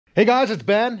Hey guys, it's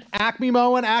Ben, ACME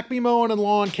Mowing and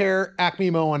Lawn Care,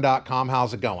 acmemowing.com.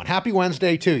 How's it going? Happy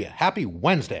Wednesday to you. Happy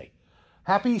Wednesday.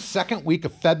 Happy second week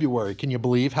of February. Can you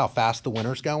believe how fast the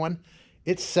winter's going?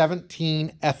 It's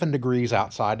 17 effing degrees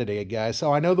outside today, guys.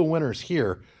 So I know the winter's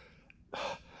here,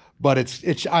 but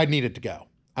I need it to go.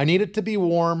 I need it to be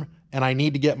warm, and I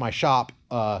need to get my shop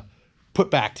put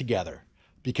back together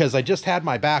because I just had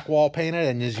my back wall painted,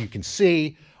 and as you can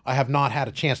see, I have not had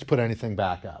a chance to put anything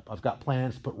back up. I've got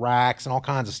plans to put racks and all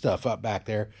kinds of stuff up back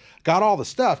there. Got all the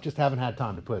stuff, just haven't had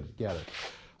time to put it together.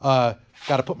 Got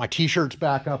to put my t-shirts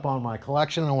back up on my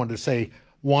collection. I wanted to say,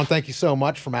 Juan, thank you so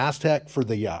much from Aztec for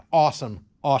the awesome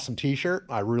t-shirt.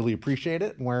 I really appreciate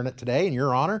it. I'm wearing it today in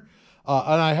your honor.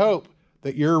 And I hope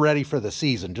that you're ready for the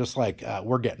season, just like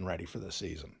we're getting ready for the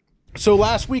season. So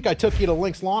last week I took you to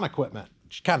Link's Lawn Equipment.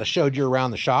 Just kind of showed you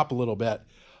around the shop a little bit.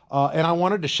 And I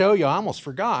wanted to show you, I almost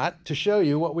forgot to show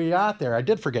you what we got there. I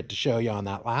did forget to show you on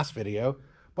that last video,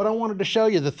 but I wanted to show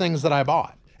you the things that I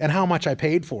bought and how much I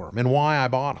paid for them and why I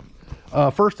bought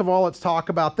them. First of all, let's talk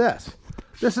about this.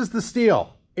 This is the Stihl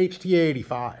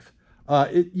HTA-85.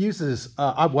 It uses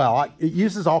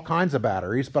all kinds of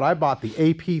batteries, but I bought the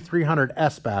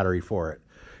AP300S battery for it.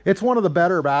 It's one of the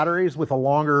better batteries with a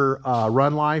longer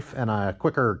run life and a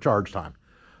quicker charge time.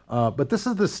 But this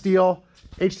is the Stihl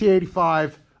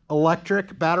HTA-85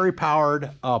 electric battery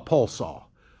powered pole saw.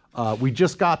 We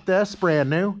just got this brand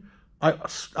new.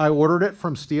 I ordered it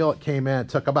from Stihl. It came in, it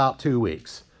took about 2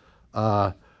 weeks.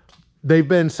 They've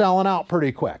been selling out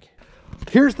pretty quick.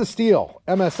 Here's the Stihl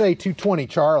MSA200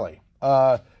 Charlie.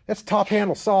 It's a top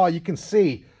handle saw. You can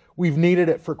see we've needed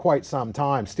it for quite some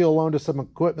time. Stihl loaned us some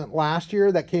equipment last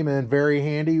year that came in very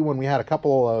handy when we had a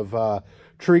couple of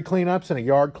tree cleanups and a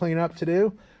yard cleanup to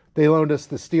do. They loaned us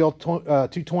the Stihl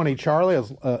 220 Charlie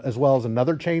as well as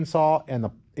another chainsaw and the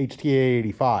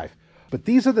HTA-85. But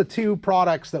these are the two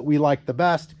products that we like the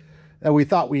best, that we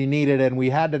thought we needed, and we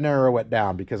had to narrow it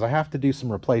down because I have to do some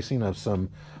replacing of some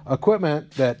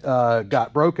equipment that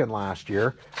got broken last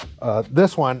year.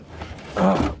 This one,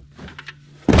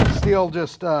 Stihl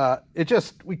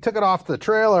we took it off the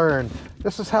trailer, and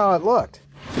this is how it looked.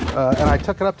 And I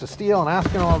took it up to Stihl and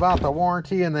asked them about the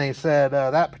warranty, and they said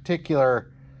that particular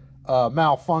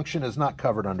malfunction is not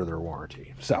covered under their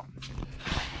warranty. So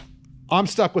I'm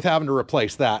stuck with having to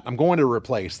replace that. I'm going to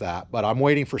replace that, but I'm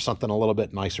waiting for something a little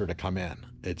bit nicer to come in.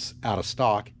 It's out of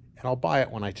stock, and I'll buy it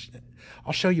when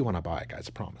I'll show you when I buy it, guys,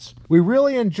 I promise. We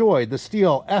really enjoyed the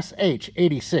Stihl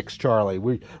SH86 Charlie.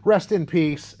 We rest in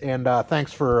peace, and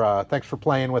thanks for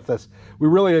playing with us. We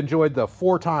really enjoyed the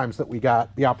 4 times that we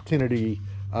got the opportunity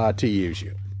to use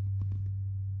you.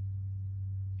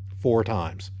 4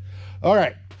 times. All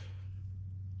right.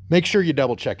 Make sure you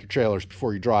double check your trailers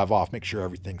before you drive off. Make sure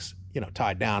everything's,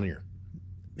 tied down, and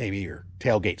maybe your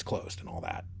tailgate's closed and all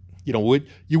that. You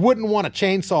wouldn't want a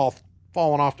chainsaw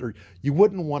falling off, or you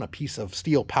wouldn't want a piece of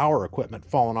Stihl power equipment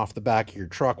falling off the back of your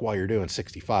truck while you're doing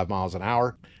 65 miles an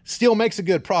hour. Stihl makes a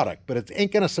good product, but it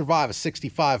ain't going to survive a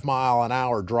 65 mile an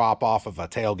hour drop off of a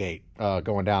tailgate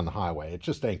going down the highway. It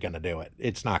just ain't going to do it.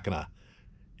 It's not going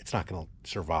to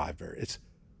survive very.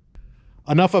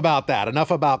 Enough about that.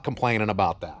 Enough about complaining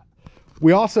about that.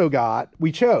 We had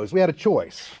a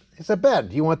choice. I said, Ben,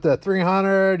 do you want the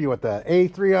 300? Do you want the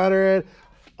A300?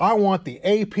 I want the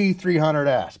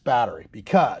AP300S battery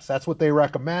because that's what they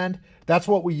recommend. That's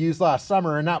what we used last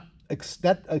summer, and that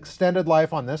extended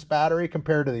life on this battery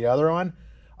compared to the other one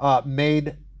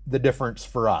made the difference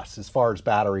for us as far as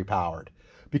battery powered.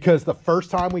 Because the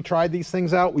first time we tried these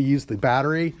things out, we used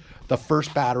the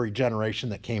first battery generation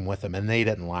that came with them, and they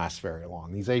didn't last very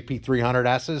long. These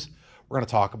AP300Ss, we're going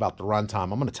to talk about the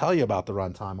runtime. I'm going to tell you about the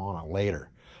runtime on it later,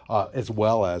 as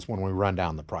well as when we run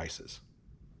down the prices.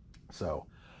 So,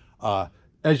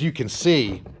 as you can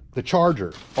see, the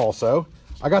charger also,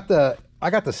 I got the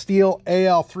Stihl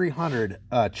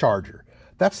AL300 charger.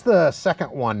 That's the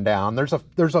second one down. There's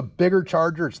a bigger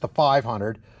charger. It's the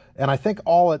 500. And I think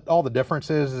all the difference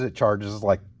is it charges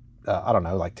like, I don't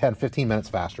know, like 10, 15 minutes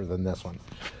faster than this one.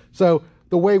 So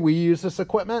the way we use this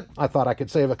equipment, I thought I could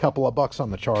save a couple of bucks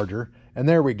on the charger. And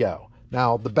there we go.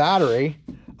 Now the battery,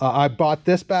 I bought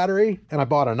this battery and I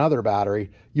bought another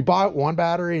battery. You buy one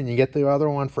battery and you get the other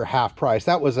one for half price.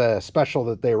 That was a special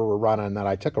that they were running that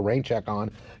I took a rain check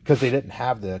on because they didn't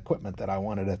have the equipment that I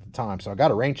wanted at the time. So I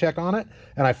got a rain check on it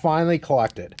and I finally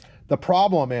collected. The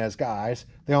problem is, guys,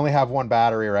 they only have one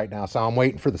battery right now, so I'm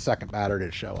waiting for the second battery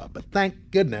to show up. But thank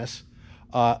goodness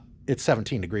it's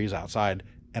 17 degrees outside,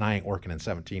 and I ain't working in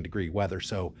 17-degree weather,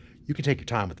 so you can take your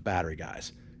time with the battery,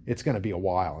 guys. It's going to be a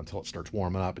while until it starts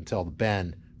warming up, until the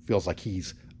Ben feels like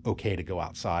he's okay to go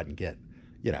outside and get,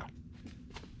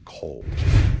 cold.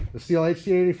 The Stihl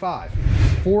HTA-85.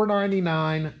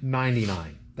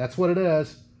 $499.99. That's what it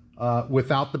is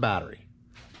without the battery.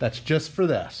 That's just for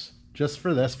this. Just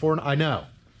for this. I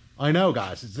know,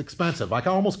 guys, it's expensive. I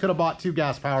almost could have bought 2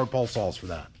 gas-powered pole saws for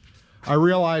that. I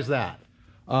realize that.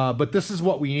 But this is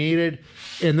what we needed,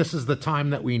 and this is the time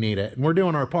that we need it. And we're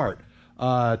doing our part.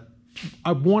 I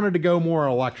wanted to go more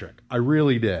electric. I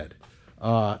really did.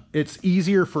 It's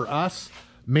easier for us,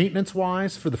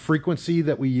 maintenance-wise, for the frequency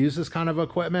that we use this kind of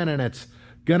equipment, and it's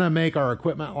gonna make our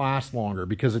equipment last longer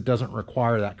because it doesn't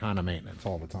require that kind of maintenance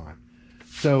all the time.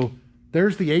 So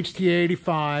there's the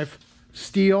HTA-85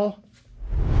 Stihl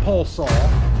pole saw.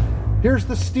 Here's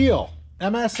the Stihl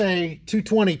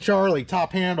MSA200C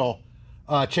top handle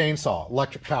chainsaw,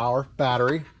 electric power,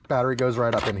 battery goes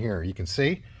right up in here. You can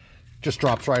see, just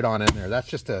drops right on in there. That's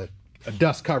just a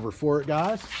dust cover for it,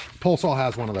 guys. Pole saw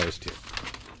has one of those too.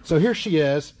 So here she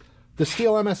is, the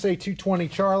Stihl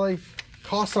MSA200C.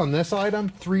 Cost on this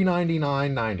item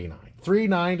 $399.99.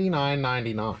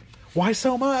 $399.99. Why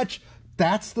so much?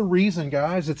 That's the reason,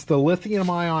 guys. It's the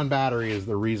lithium-ion battery is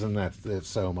the reason that it's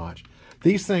so much.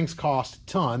 These things cost a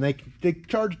ton. They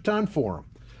charge a ton for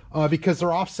them because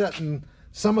they're offsetting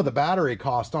some of the battery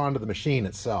cost onto the machine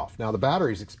itself. Now, the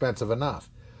battery's expensive enough.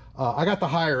 I got the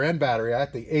higher end battery. I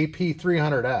got the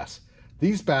AP300S.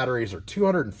 These batteries are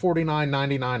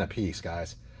 $249.99 a piece,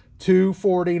 guys.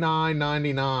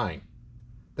 $249.99.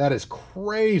 That is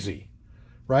crazy,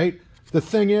 right? The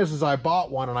thing is I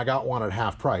bought one and I got one at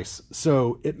half price.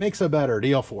 So it makes a better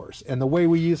deal for us. And the way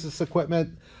we use this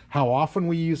equipment, how often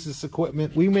we use this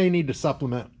equipment, we may need to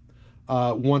supplement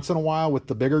once in a while with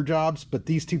the bigger jobs, but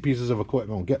these 2 pieces of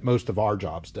equipment will get most of our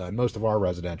jobs done, most of our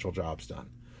residential jobs done.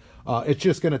 It's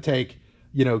just going to take,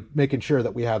 you know, making sure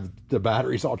that we have the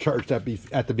batteries all charged up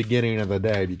at the beginning of the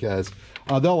day, because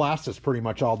they'll last us pretty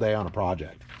much all day on a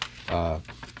project.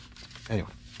 Anyway.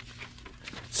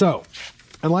 So,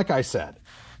 and like I said,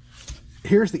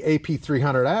 here's the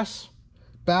AP300S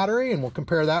battery, and we'll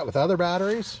compare that with other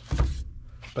batteries.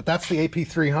 But that's the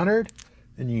AP300,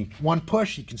 and one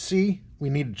push, you can see we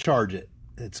need to charge it.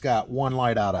 It's got 1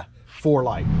 light out of 4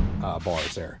 light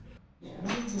bars there.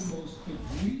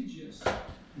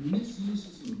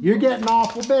 You're getting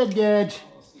awful big, Gedge.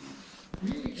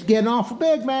 She's getting awful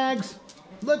big, Mags.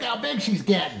 Look how big she's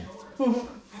getting.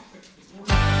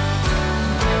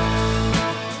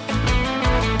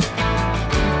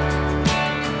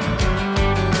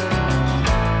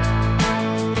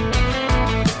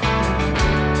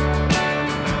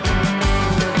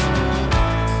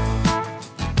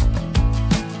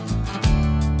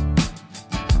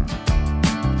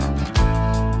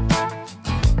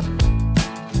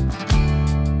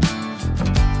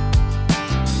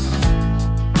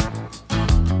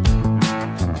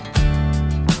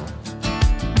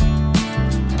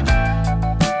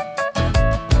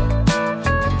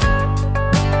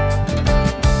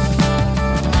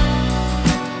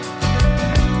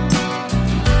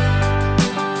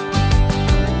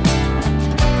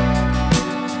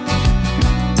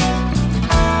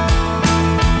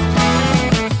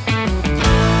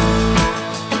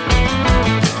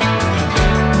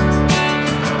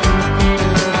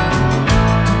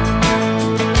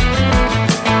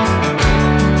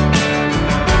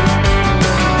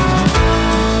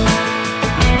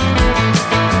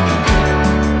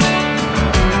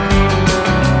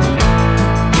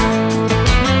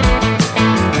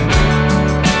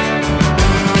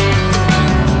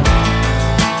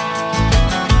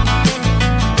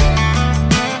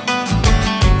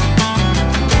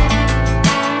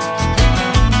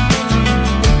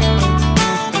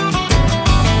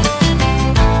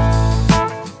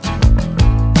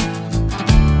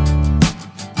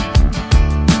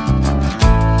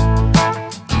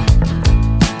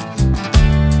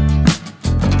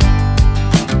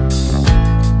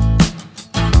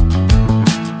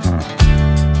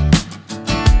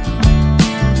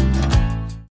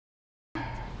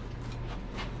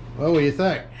 Well, what do you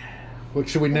think? What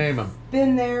should we name him?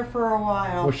 Been there for a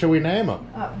while. What should we name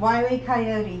him? Wile E.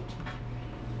 Coyote.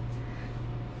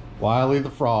 Wiley the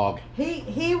Frog.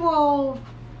 He will...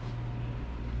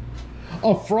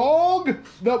 A frog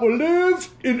that will live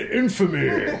in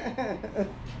infamy. All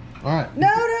right. No,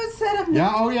 don't set him.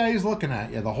 Yeah, oh yeah, he's looking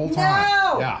at you the whole time.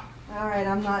 No! Yeah. All right,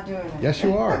 I'm not doing it. Yes,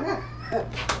 you are.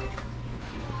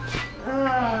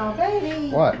 Oh, baby.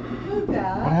 What?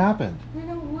 What happened? I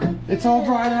don't want It's all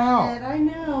dried out. I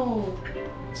know.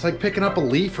 It's like picking up a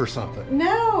leaf or something.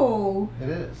 No. It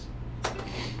is.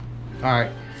 All right.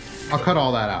 I'll cut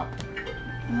all that out.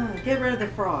 Get rid of the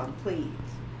frog, please.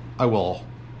 I will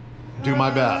do my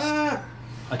best.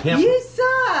 I can't. You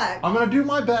suck. I'm going to do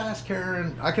my best,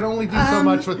 Karen. I can only do so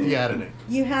much with the editing.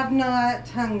 You have not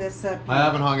hung this up yet. I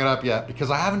haven't hung it up yet because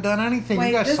I haven't done anything. Wait,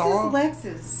 you guys this saw? is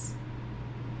Lex's.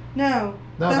 No,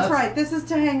 No, that's right. This is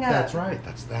to hang up. That's right.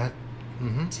 That's that.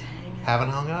 Mm-hmm. To hang up. Haven't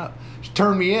hung up. She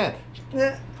turned me in.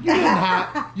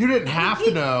 You didn't have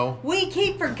to know. We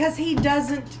keep because he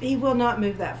will not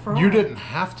move that frog. You didn't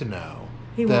have to know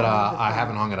He that won't move the I frog.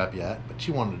 haven't hung it up yet, but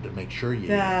she wanted to make sure you.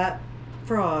 That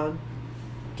frog.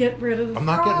 Get rid of the frog. I'm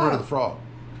not getting rid of the frog.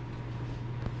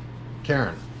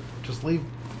 Karen, just leave.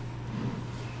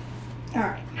 All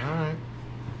right. All right.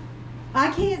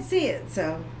 I can't see it,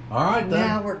 so. All right then.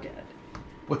 Now we're good.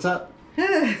 What's up?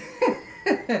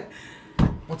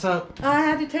 What's up? I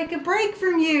had to take a break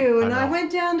from you, and I I know.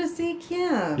 went down to see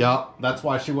Kim. Yeah, that's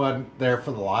why she wasn't there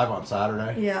for the live on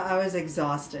Saturday. Yeah, I was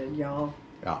exhausted, y'all.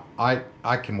 Yeah,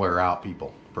 I can wear out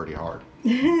people pretty hard.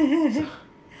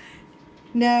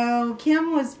 No,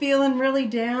 Kim was feeling really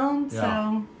down, Yeah.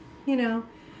 so, you know,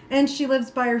 and she lives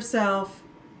by herself.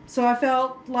 So I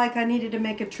felt like I needed to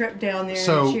make a trip down there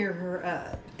So- and cheer her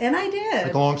up. And I did.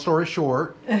 Like a long story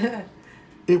short,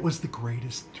 it was the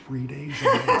greatest 3 days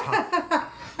of my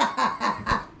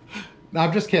time. No,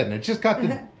 I'm just kidding. It just got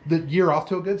the year off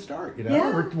to a good start, you know? Yeah,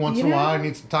 Every once you in a while, I know.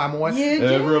 need some time away. You do.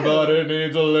 Everybody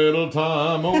needs a little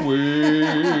time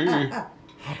away.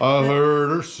 I heard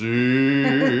her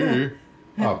say.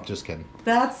 Oh, just kidding.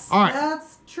 That's All right.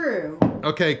 that's true.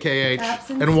 Okay, KH.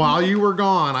 Absence And while of- you were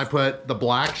gone, I put the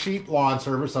Black Sheep Lawn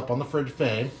Service up on the fridge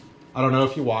fame. I don't know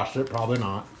if you watched it. Probably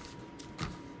not.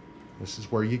 This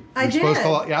is where you're I supposed did. to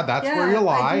lie. Yeah, that's Yeah, where you I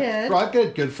lie. did. Right,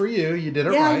 good. Good for you. You did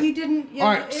it Yeah, right. you didn't. Yeah, All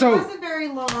right, it so- wasn't very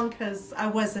long because I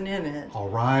wasn't in it. All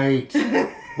right.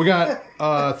 We got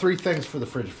 3 things for the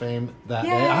fridge of fame that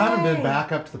day. I haven't been Yay.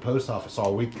 back up to the post office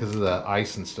all week because of the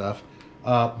ice and stuff.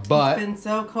 But It's been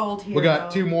so cold here. we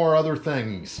got though. 2 more other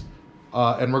things.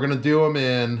 And we're going to do them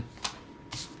in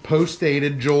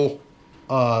post-dated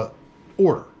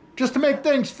order. Just to make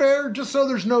things fair, just so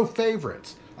there's no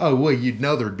favorites. Oh, well, you'd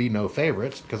know there'd be no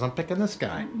favorites because I'm picking this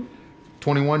guy.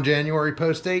 21 January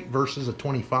post-date versus a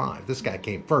 25. This guy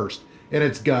came first. And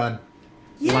it's gun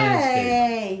landscape.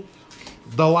 Yay!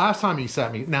 The last time he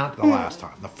sent me, not the last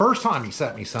time, the first time he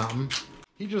sent me something,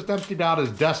 he just emptied out his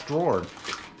desk drawer.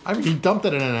 I mean, he dumped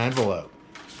it in an envelope.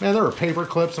 Man, there were paper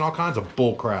clips and all kinds of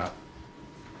bull crap.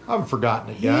 I haven't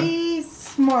forgotten it yet. He's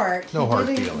smart. No hard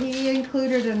didn't- feelings. He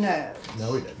included a note.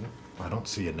 No, he didn't. I don't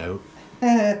see a note.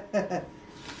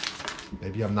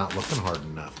 Maybe I'm not looking hard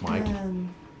enough, Mike.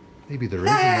 Maybe there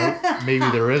is a note. Maybe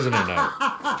there isn't a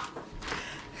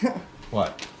note.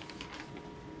 What?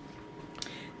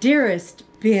 Dearest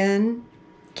Ben,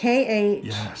 KH,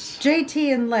 Yes.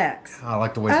 JT, and Lex, I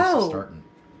like the way this is Oh. starting.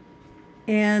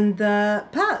 and the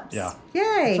pups. Yeah. Yay!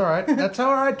 That's all right. That's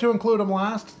all right to include them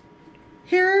last.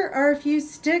 Here are a few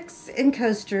sticks and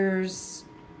coasters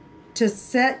to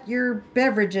set your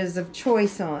beverages of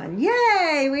choice on.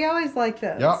 Yay! We always like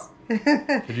those.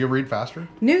 Yep. Could you read faster?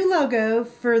 New logo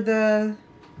for the...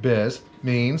 Biz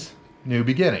means new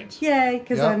beginnings. Yay,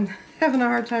 because Yep. I'm having a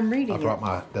hard time reading I brought it.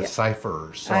 my the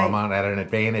ciphers, so I- I'm on at an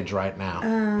advantage right now.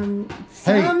 Some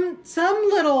Hey.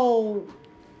 little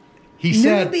He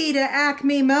said, newbie to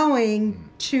Acme Mowing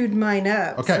chewed mine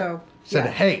up. okay, So, said,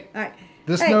 yeah. hey, All right.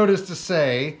 this Hey, note is to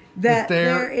say that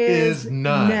there is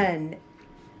none. none.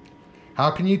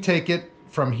 How can you take it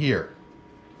from here?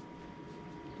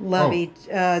 Love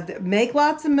Oh. make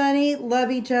lots of money,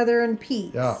 love each other, and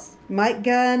peace. Yeah. Mike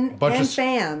Gunn Bunch and of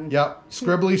Fan. Yep,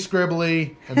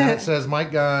 scribbly, and then it says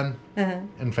Mike Gunn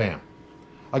and Fam.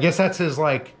 I guess that's his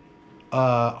like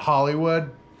Hollywood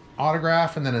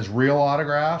autograph, and then his real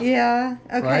autograph. Yeah.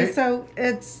 Okay. Right? So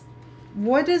it's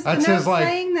what is the That's note his, like-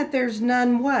 saying that there's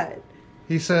none? What?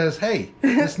 He says, "Hey,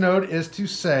 this note is to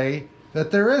say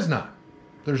that there is none.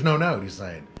 There's no note." He's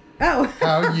saying Oh.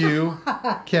 how you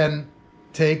can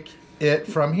take it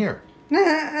from here.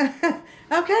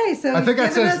 Okay. So I think that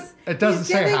he's giving says it doesn't he's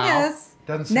say giving how. us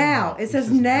Doesn't say now. how. It He says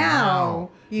says now.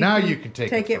 Now you can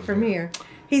take it from here.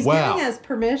 He's Wow. giving us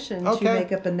permission Okay. to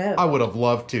make up a note. I would have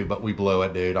loved to, but we blew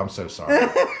it, dude. I'm so sorry.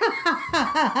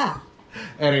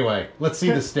 Anyway, let's see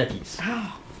the stickies.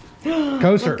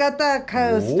 Coaster. Look at that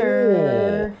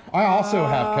coaster. Whoa. I also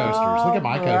have coasters. Look at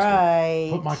my coaster. Right.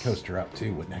 Put my coaster up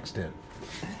too with next in.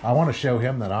 I want to show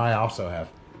him that I also have.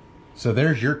 So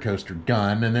there's your coaster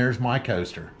gun, and there's my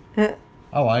coaster.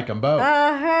 I like them both.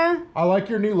 Uh-huh. I like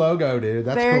your new logo, dude.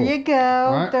 That's There cool. you go.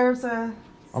 right. There's a...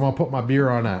 I'm going to put my beer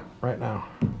on that right now.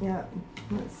 Yeah.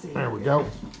 Let's see. There we go.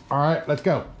 All right, let's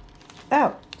go.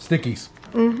 Oh. Stickies.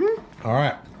 Mm-hmm. All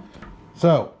right.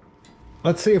 So,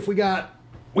 let's see if we got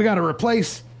to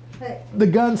replace the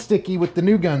gun sticky with the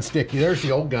new gun sticky. There's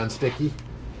the old gun sticky.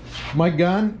 My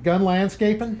gun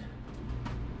landscaping.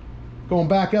 Going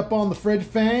back up on the fridge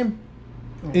frame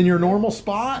in your normal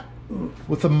spot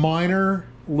with a minor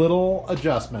little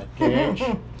adjustment, KH.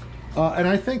 And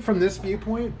I think from this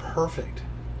viewpoint, perfect.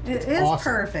 It is awesome.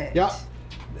 Perfect. Yep.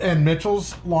 And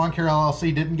Mitchell's Lawn Care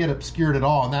LLC didn't get obscured at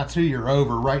all, and that's who you're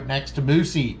over, right next to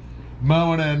Moosey,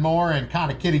 Mowing and More, and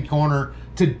kind of kitty corner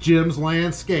to Jim's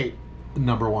Landscape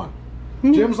 #1.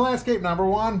 Jim's Landscape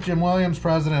 #1. Jim Williams,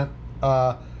 president.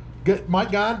 Good,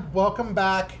 Mike Gunn, welcome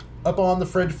back up on the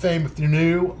fridge fame with your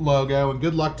new logo, and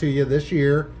good luck to you this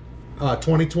year,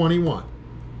 2021.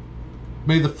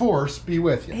 May the force be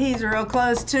with you. He's real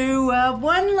close to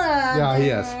One Love. Yeah, he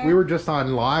is. We were just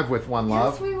on live with One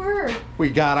Love. Yes, we were. We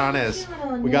got on his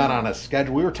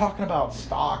schedule. We were talking about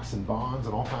stocks and bonds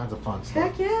and all kinds of fun stuff.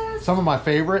 Heck yes. Some of my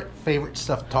favorite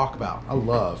stuff to talk about. I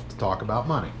love to talk about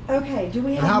money. Okay, do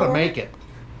we have and how more? to make it.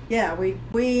 Yeah, we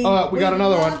got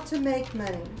another one. love to make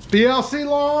money. BLC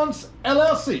Lawns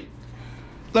LLC.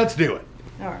 Let's do it.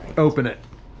 All right. Open it.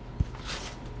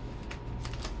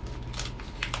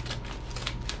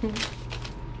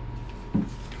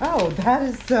 Oh, that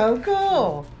is so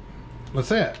cool. Let's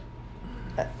see it.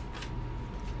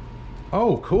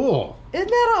 Oh, cool. Isn't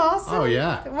that awesome? Oh,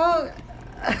 yeah. Well,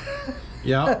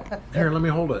 Yeah. Here, let me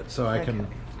hold it so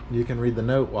you can read the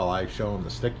note while I show them the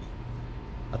sticky.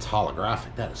 That's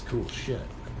holographic. That is cool as shit.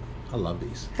 I love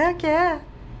these. Heck yeah.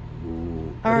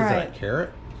 Ooh. All What is right. that,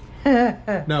 carrot?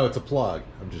 No, it's a plug.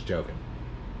 I'm just joking.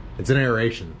 It's an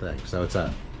aeration thing, so it's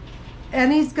a...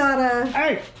 And he's got a...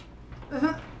 Hey! All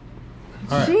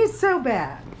right. She's so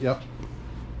bad. Yep.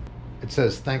 It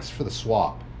says, thanks for the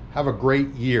swap. Have a great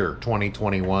year,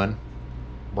 2021.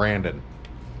 Brandon.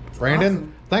 Brandon,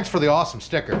 Awesome. thanks for the awesome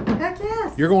sticker. Heck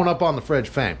yes. You're going up on the fridge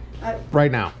fame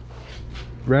right now.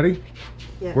 Ready?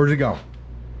 Yeah. Where's it going?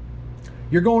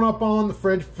 You're going up on the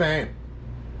fridge fame.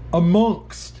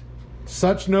 Amongst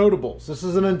such notables. This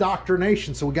is an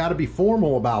indoctrination, so we got to be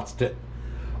formal about it.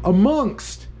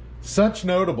 Amongst such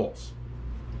notables.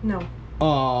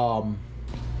 No.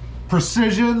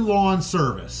 Precision Lawn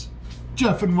Service.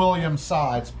 Jeff and William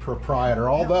Sides, proprietor.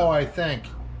 Although I think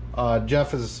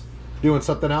Jeff is doing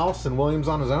something else and William's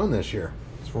on his own this year.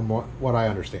 That's from what I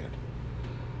understand.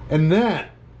 And then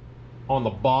on the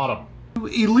bottom,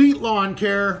 Elite Lawn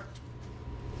Care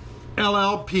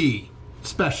LLP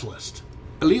Specialist.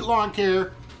 Elite Lawn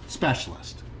Care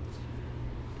Specialist.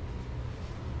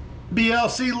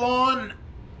 BLC Lawn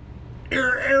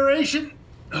Aeration.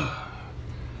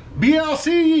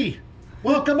 BLC,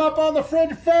 welcome up on the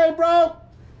fridge fame, bro.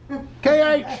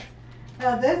 KH.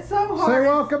 That's so hard. Say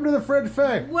welcome to the fridge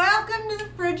fame. Welcome to the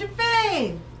Fridge of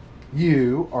Fame.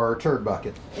 You are a turd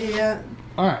bucket. Yeah.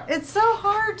 All right. It's so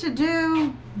hard to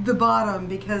do the bottom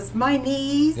because my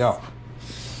knees, Yeah.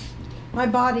 my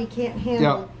body can't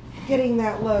handle getting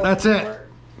that low. That's it.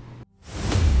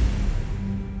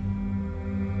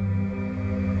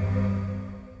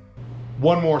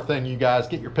 One more thing, you guys,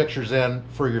 get your pictures in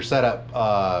for your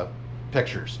setup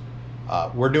pictures.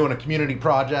 We're doing a community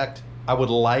project. I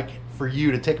would like for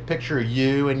you to take a picture of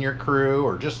you and your crew,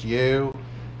 or just you,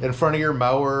 in front of your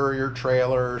mower or your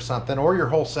trailer or something, or your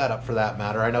whole setup for that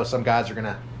matter. I know some guys are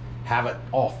gonna have it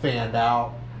all fanned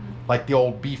out, like the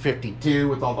old B-52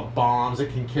 with all the bombs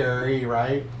it can carry,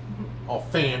 right? All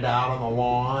fanned out on the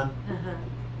lawn.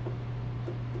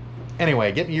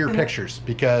 Anyway, get me your pictures,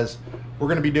 because we're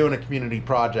going to be doing a community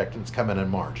project and it's coming in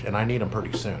March, and I need them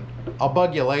pretty soon. I'll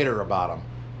bug you later about them,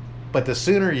 but the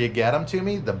sooner you get them to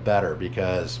me, the better,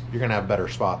 because you're going to have a better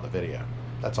spot in the video.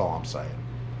 That's all I'm saying.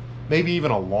 Maybe even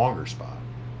a longer spot,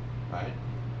 right?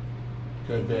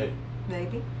 Could be.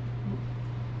 Maybe.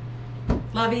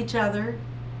 Love each other.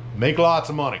 Make lots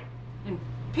of money. And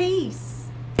peace.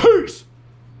 Peace!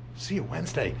 See you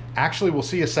Wednesday. Actually, we'll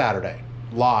see you Saturday.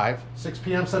 Live, 6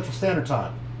 p.m. Central Standard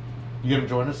Time. You gonna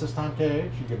join us this time, KH?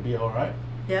 You gonna be all right?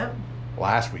 Yep.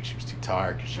 Last week she was too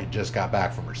tired because she had just got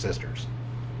back from her sister's.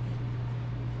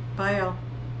 Bye, y'all.